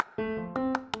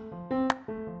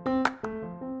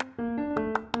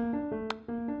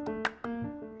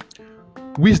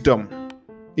Wisdom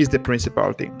is the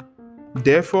principal thing.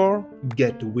 Therefore,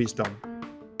 get wisdom.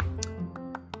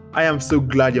 I am so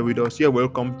glad you're with us. You're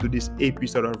welcome to this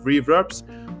episode of Reverbs,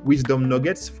 Wisdom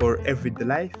Nuggets for Everyday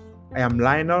Life. I am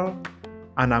Lionel,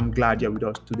 and I'm glad you're with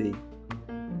us today.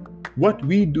 What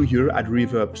we do here at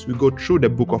Reverbs, we go through the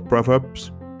book of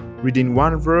Proverbs, reading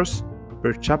one verse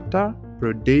per chapter,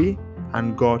 per day,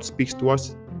 and God speaks to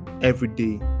us every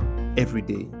day.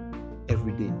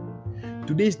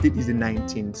 Today's date is the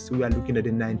 19th, so we are looking at the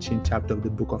 19th chapter of the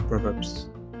book of Proverbs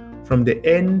from the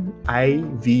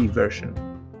NIV version.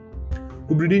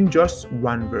 We'll be reading just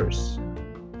one verse.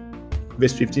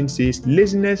 Verse 15 says,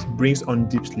 "Laziness brings on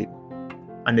deep sleep,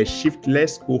 and the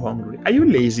shiftless go hungry." Are you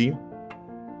lazy?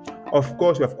 Of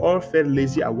course, we have all felt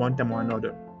lazy at one time or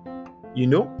another.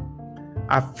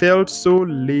 I've felt so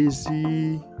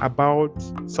lazy about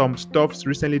some stuffs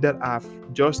recently that I've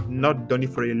just not done it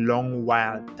for a long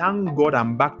while. Thank God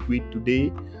I'm back to it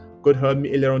today. God helped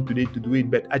me earlier on today to do it,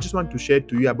 but I just want to share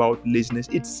to you about laziness.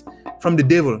 It's from the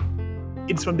devil.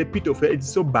 It's from the pit of hell. It's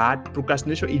so bad.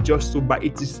 Procrastination is just so bad.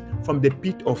 It is from the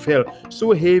pit of hell.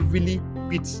 So heavily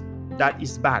pit that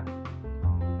is bad.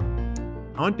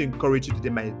 I want to encourage you today,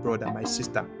 my brother, my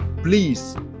sister.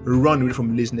 Please run away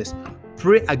from laziness.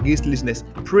 Pray against laziness.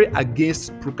 Pray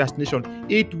against procrastination.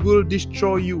 It will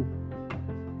destroy you.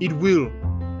 It will.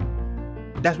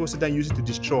 That's what Satan uses to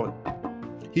destroy.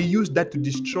 He used that to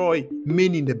destroy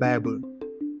many in the Bible.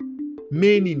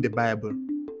 Many in the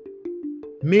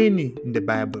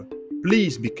Bible.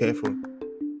 Please be careful.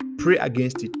 Pray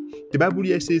against it. The Bible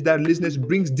here says that laziness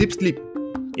brings deep sleep.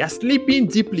 You are sleeping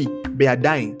deeply, but you are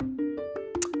dying.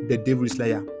 The devil is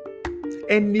liar.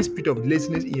 Any spirit of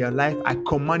laziness in your life, I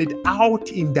command it out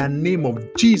in the name of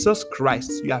Jesus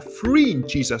Christ. You are free in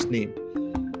Jesus' name.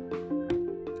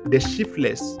 The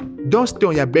shiftless, don't stay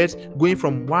on your bed going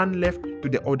from one left to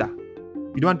the other.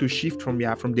 You don't want to shift from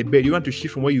the bed. You want to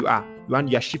shift from where you are.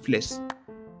 You are shiftless.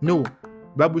 No. The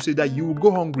Bible says that you will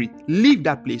go hungry. Leave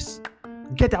that place.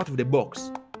 Get out of the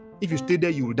box. If you stay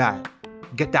there, you will die.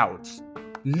 Get out.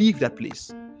 Leave that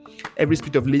place. Every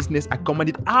spirit of laziness, I command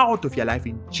it out of your life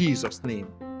in Jesus' name.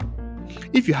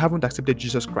 If you haven't accepted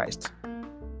Jesus Christ,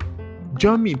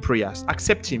 join me in prayers.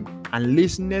 Accept Him, and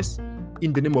laziness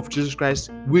in the name of Jesus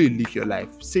Christ will leave your life.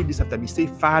 Say this after me. Say,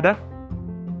 "Father,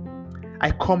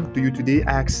 I come to you today.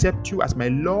 I accept you as my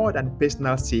Lord and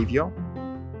personal Savior.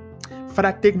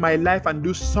 Father, take my life and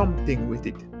do something with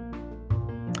it.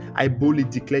 I boldly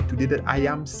declare today that I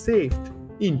am saved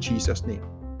in Jesus' name.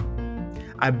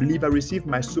 I believe I received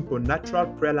my supernatural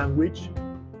prayer language,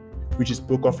 which is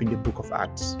spoken of in the book of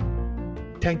Acts.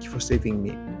 Thank you for saving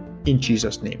me in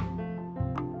Jesus' name."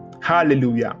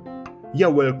 Hallelujah. You're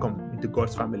welcome into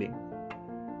God's family.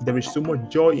 There is so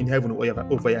much joy in heaven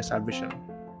over your salvation.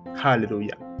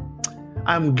 Hallelujah.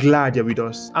 I'm glad you're with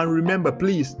us. And remember,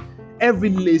 please, every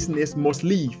laziness must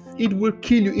leave. It will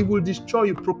kill you. It will destroy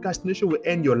you. Procrastination will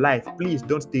end your life. Please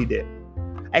don't stay there.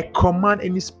 I command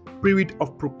any spirit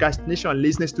of procrastination and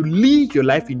laziness to leave your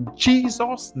life in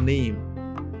Jesus' name.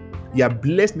 You are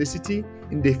blessed in the city,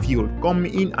 in the field,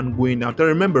 coming in and going out. And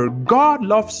remember, God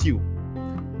loves you.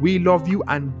 We love you,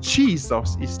 and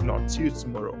Jesus is Lord. See you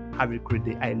tomorrow. Have a great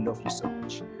day. I love you so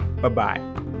much.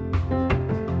 Bye-bye.